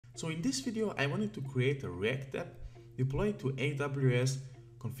So in this video, I wanted to create a React app, deploy it to AWS,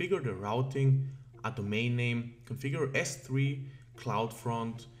 configure the routing, a domain name, configure S3,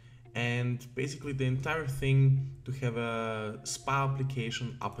 CloudFront, and basically the entire thing to have a spa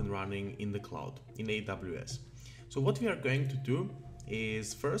application up and running in the cloud, in AWS. So what we are going to do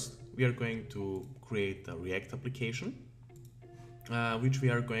is first, we are going to create a React application, which we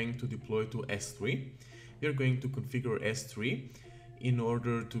are going to deploy to S3. We are going to configure S3 in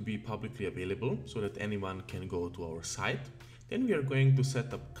order to be publicly available so that anyone can go to our site. Then we are going to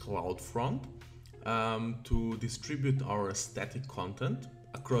set up CloudFront to distribute our static content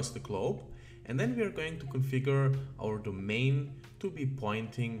across the globe. And then we are going to configure our domain to be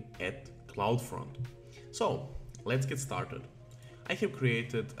pointing at CloudFront. So let's get started. I have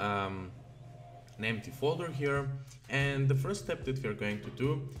created an empty folder here, and the first step that we are going to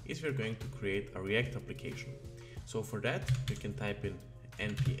do is we are going to create a React application. So for that, you can type in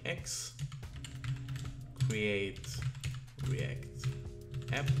npx create React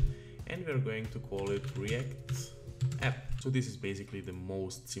app, and we are going to call it React app. So this is basically the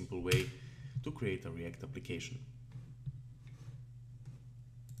most simple way to create a React application.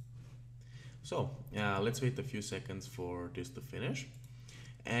 So let's wait a few seconds for this to finish.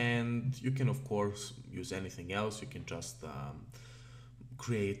 And you can of course use anything else. You can just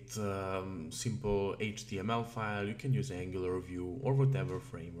create simple HTML file. You can use Angular, Vue, or whatever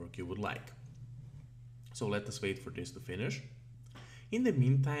framework you would like. So let us wait for this to finish. In the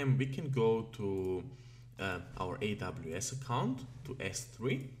meantime, we can go to our AWS account, to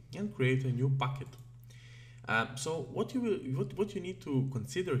S3, and create a new bucket. So what you need to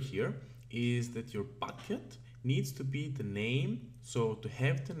consider here is that your bucket needs to be the name, so to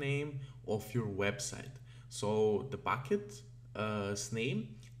have the name of your website. So the bucket's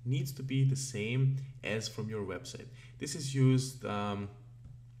name needs to be the same as from your website. This is used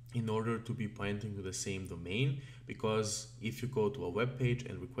in order to be pointing to the same domain, because if you go to a web page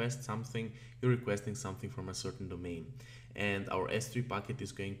and request something, you're requesting something from a certain domain. And our S3 bucket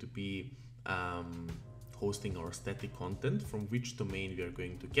is going to be hosting our static content from which domain we are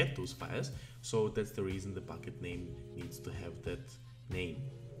going to get those files. So that's the reason the bucket name needs to have that name.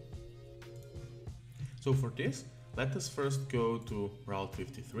 So for this, let us first go to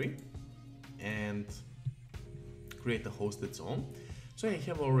Route53 and create a hosted zone. So I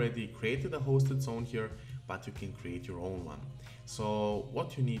have already created a hosted zone here, but you can create your own one. So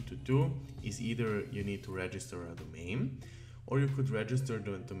what you need to do is either you need to register a domain, or you could register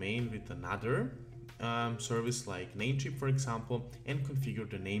the domain with another service like Namecheap, for example, and configure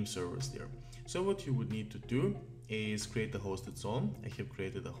the name servers there. So what you would need to do is create a hosted zone. I have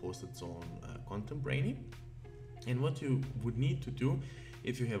created a hosted zone Contemporary. And what you would need to do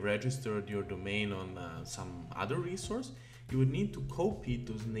if you have registered your domain on some other resource, you would need to copy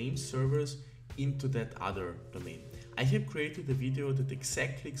those name servers into that other domain. I have created a video that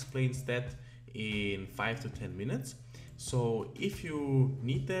exactly explains that in 5 to 10 minutes. So if you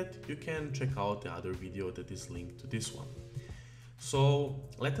need that, you can check out the other video that is linked to this one. So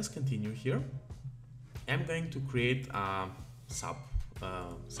let us continue here. I'm going to create a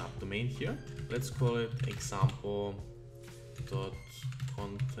subdomain here. Let's call it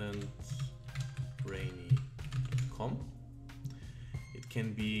example.contentbrainy.com. It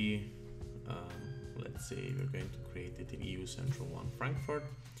can be, let's say we're going to create it in EU Central 1 Frankfurt.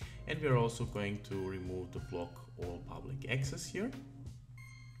 And we're also going to remove the block all public access here.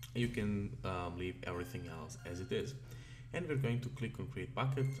 You can leave everything else as it is. And we're going to click on create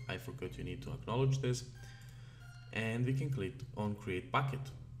bucket. I forgot you need to acknowledge this. And we can click on create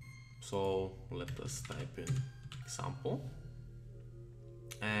bucket. So let us type in example.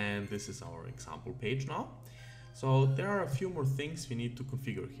 And this is our example page now. So there are a few more things we need to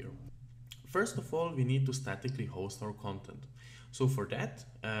configure here. First of all, we need to statically host our content. So for that,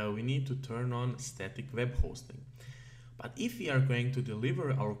 we need to turn on static web hosting. But if we are going to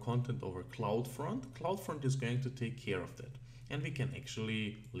deliver our content over CloudFront, CloudFront is going to take care of that. And we can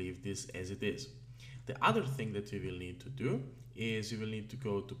actually leave this as it is. The other thing that we will need to do is we will need to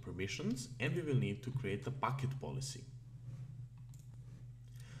go to permissions, and we will need to create a bucket policy.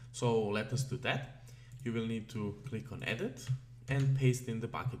 So let us do that. You will need to click on edit and paste in the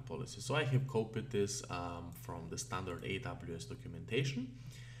bucket policy. So I have copied this from the standard AWS documentation,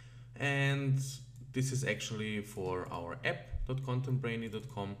 and this is actually for our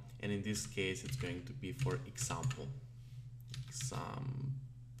app.contentbrainy.com, and in this case it's going to be for example.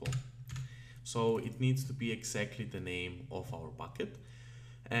 So it needs to be exactly the name of our bucket.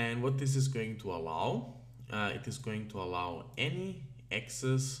 And what this is going to allow, it is going to allow any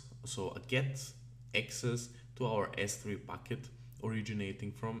access, so a get access to our S3 bucket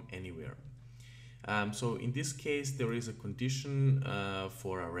originating from anywhere. So in this case, there is a condition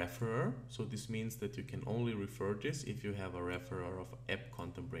for a referrer. So this means that you can only refer this if you have a referrer of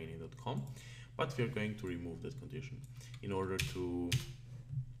app.contentbraining.com. But we are going to remove that condition in order to,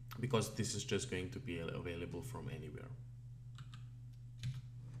 because this is just going to be available from anywhere.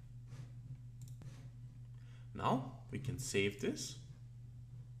 Now we can save this,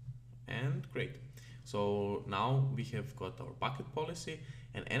 and great. So now we have got our bucket policy,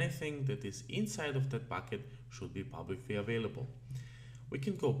 and anything that is inside of that bucket should be publicly available. We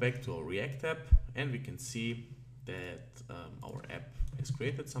can go back to our React app, and we can see that our app has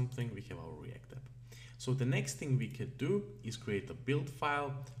created something. We have our React app. So the next thing we could do is create a build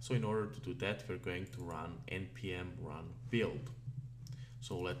file. So in order to do that, we're going to run npm run build.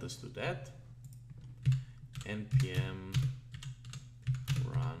 So let us do that. npm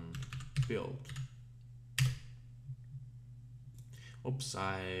run build. Oops,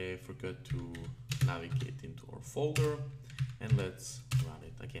 I forgot to navigate into our folder, and let's run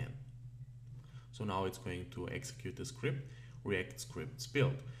it again. So now it's going to execute the script, React scripts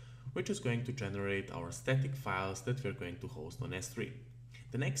build, which is going to generate our static files that we're going to host on S3.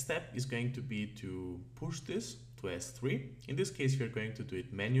 The next step is going to be to push this to S3. In this case, we're going to do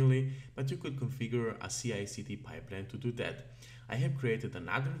it manually, but you could configure a CI/CD pipeline to do that. I have created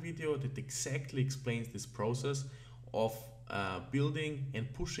another video that exactly explains this process of building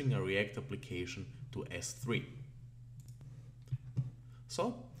and pushing a React application to S3.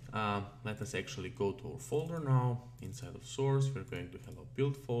 So let us actually go to our folder now. Inside of source, we're going to have a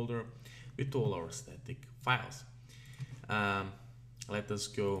build folder with all our static files. Let us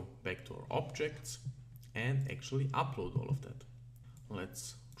go back to our objects and actually upload all of that.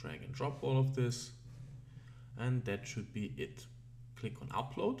 Let's drag and drop all of this, and that should be it. Click on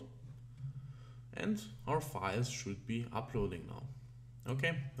upload, and our files should be uploading now.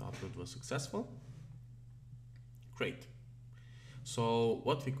 Okay, the upload was successful. Great. So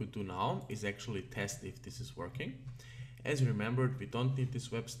what we could do now is actually test if this is working. As you remembered, we don't need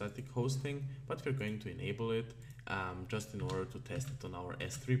this web static hosting, but we're going to enable it just in order to test it on our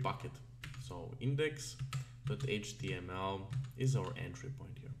S3 bucket. So index.html is our entry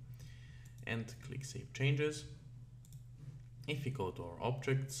point here. And click Save Changes. If we go to our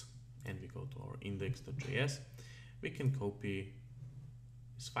objects and we go to our index.js, we can copy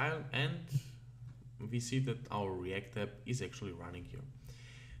this file, and we see that our React app is actually running here.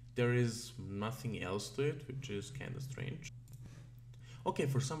 There is nothing else to it, which is kind of strange. Okay,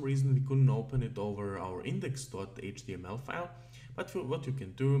 for some reason we couldn't open it over our index.html file, but what you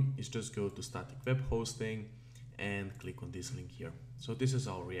can do is just go to static web hosting and click on this link here. So this is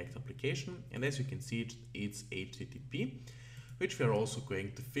our React application, and as you can see, it's HTTP, which we are also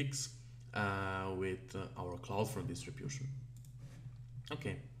going to fix with our CloudFront distribution.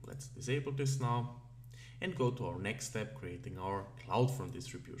 Okay, let's disable this now and go to our next step, creating our CloudFront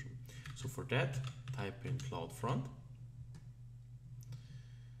distribution. So for that, type in CloudFront.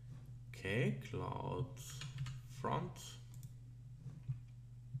 Okay, CloudFront.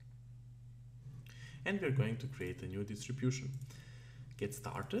 And we're going to create a new distribution. Get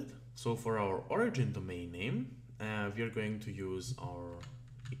started. So for our origin domain name, we are going to use our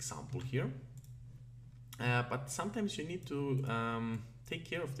example here. But sometimes you need to take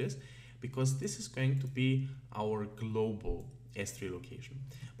care of this, because this is going to be our global S3 location.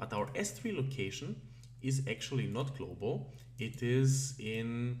 But our S3 location is actually not global. It is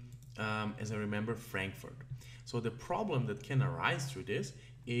in, as I remember, Frankfurt. So the problem that can arise through this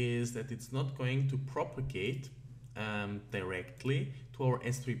is that it's not going to propagate directly to our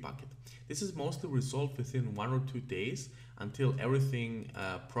S3 bucket. This is mostly resolved within 1 or 2 days until everything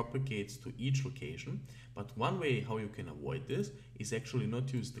propagates to each location. But one way how you can avoid this is actually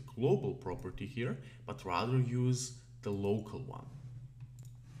not use the global property here, but rather use the local one.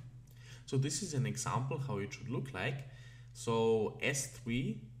 So this is an example how it should look like. So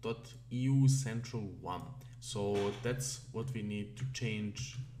s3.eucentral1. So that's what we need to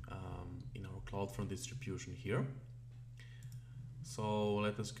change in our CloudFront distribution here. So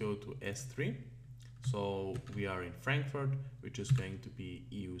let us go to S3. So we are in Frankfurt, which is going to be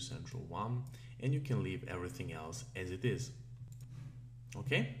EUCentral1, and you can leave everything else as it is.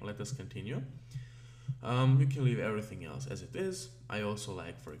 Okay, let us continue. You can leave everything else as it is. I also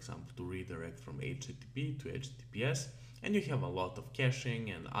like, for example, to redirect from HTTP to HTTPS, and you have a lot of caching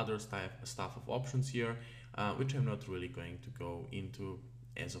and other stuff of options here, which I'm not really going to go into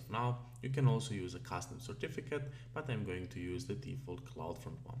as of now. You can also use a custom certificate, but I'm going to use the default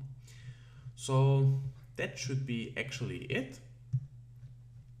CloudFront one. So that should be actually it.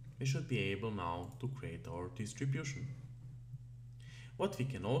 We should be able now to create our distribution. What we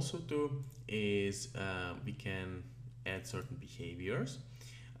can also do is we can add certain behaviors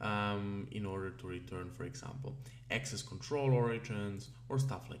in order to return, for example, access control origins or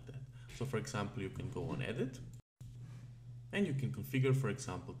stuff like that. So for example, you can go on edit and you can configure, for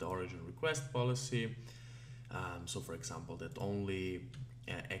example, the origin request policy. So for example, that only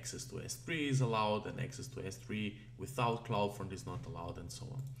access to S3 is allowed and access to S3 without CloudFront is not allowed and so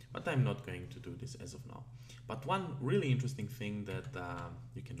on. But I'm not going to do this as of now. But one really interesting thing that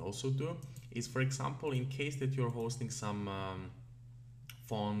you can also do is, for example, in case that you're hosting some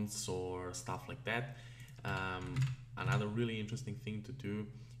fonts or stuff like that, another really interesting thing to do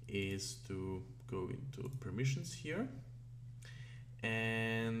is to go into permissions here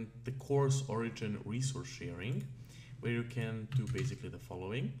and the course origin resource sharing, where you can do basically the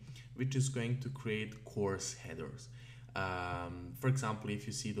following, which is going to create course headers. For example, if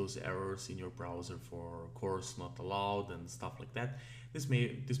you see those errors in your browser for course not allowed and stuff like that, this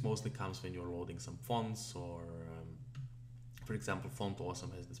mostly comes when you're loading some fonts or for example, Font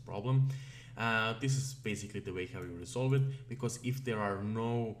Awesome has this problem. This is basically the way how you resolve it, because if there are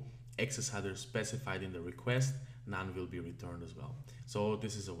no access headers specified in the request, none will be returned as well. So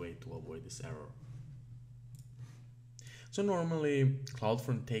this is a way to avoid this error. So normally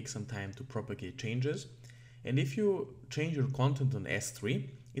CloudFront takes some time to propagate changes, and if you change your content on S3,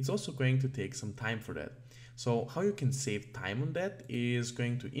 it's also going to take some time for that. So how you can save time on that is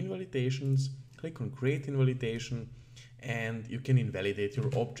going to invalidations, click on create invalidation, and you can invalidate your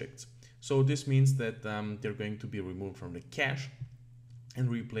objects. So this means that they're going to be removed from the cache and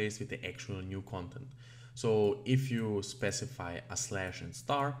replaced with the actual new content. So if you specify a slash and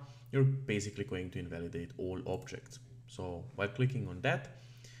star, you're basically going to invalidate all objects. So while clicking on that,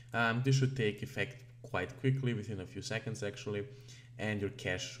 this should take effect quite quickly, within a few seconds actually, and your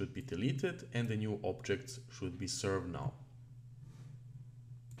cache should be deleted and the new objects should be served now.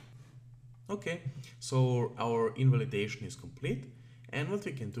 Okay, so our invalidation is complete, and what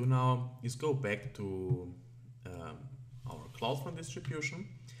we can do now is go back to our CloudFront distribution.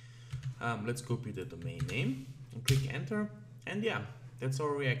 Let's copy the domain name and click enter, and yeah, that's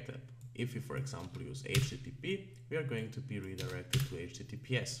our React app. If we, for example, use HTTP, we are going to be redirected to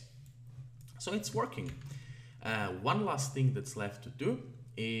HTTPS. So it's working. One last thing that's left to do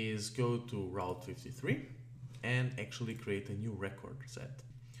is go to Route53 and actually create a new record set.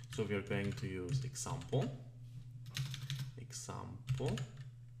 So we are going to use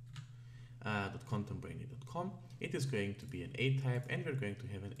example.contentbrainy.com. It is going to be an A type, and we're going to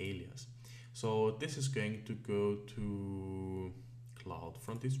have an alias. So this is going to go to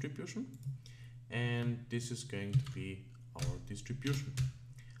CloudFront distribution, and this is going to be our distribution.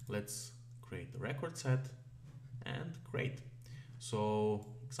 Let's create the record set and create. So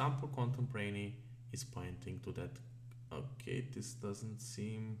example content brainy is pointing to that. Okay, this doesn't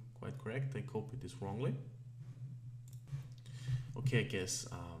seem quite correct. I copied this wrongly. Okay, I guess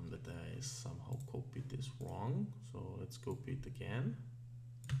that I somehow copied this wrong. So let's copy it again.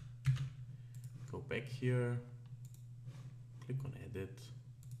 Go back here, click on edit,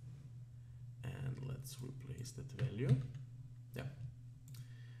 and let's replace that value. Yeah,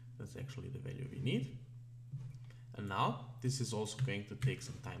 that's actually the value we need. And now this is also going to take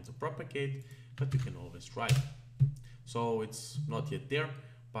some time to propagate, but you can always try. So it's not yet there,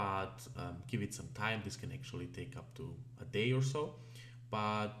 but give it some time. This can actually take up to a day or so,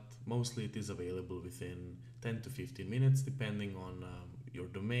 but mostly it is available within 10 to 15 minutes, depending on your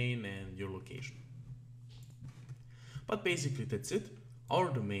domain and your location. But basically that's it.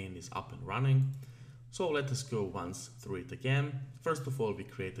 Our domain is up and running. So let us go once through it again. First of all, we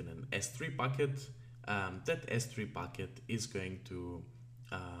created an S3 bucket. That S3 bucket is going to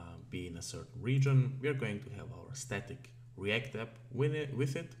be in a certain region. We are going to have our static React app with it. We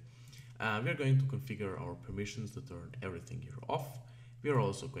are going to configure our permissions to turn everything here off. We are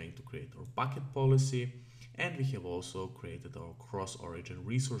also going to create our bucket policy, and we have also created our cross-origin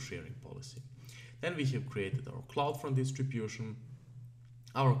resource sharing policy. Then we have created our CloudFront distribution.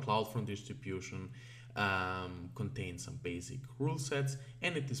 Our CloudFront distribution contains some basic rule sets,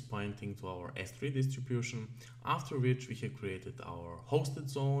 and it is pointing to our S3 distribution, after which we have created our hosted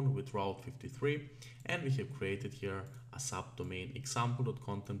zone with Route53, and we have created here a subdomain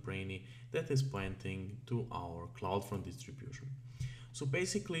example.contentbrainy that is pointing to our CloudFront distribution. So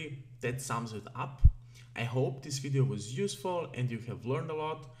basically that sums it up. I hope this video was useful and you have learned a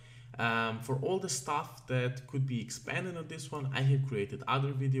lot. For all the stuff that could be expanded on this one, I have created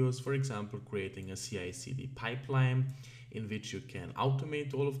other videos, for example, creating a CI/CD pipeline in which you can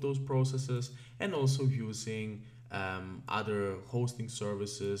automate all of those processes, and also using other hosting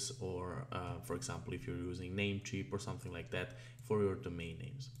services, or for example, if you're using Namecheap or something like that for your domain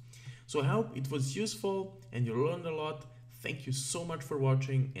names. So I hope it was useful and you learned a lot. Thank you so much for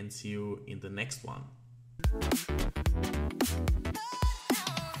watching and see you in the next one.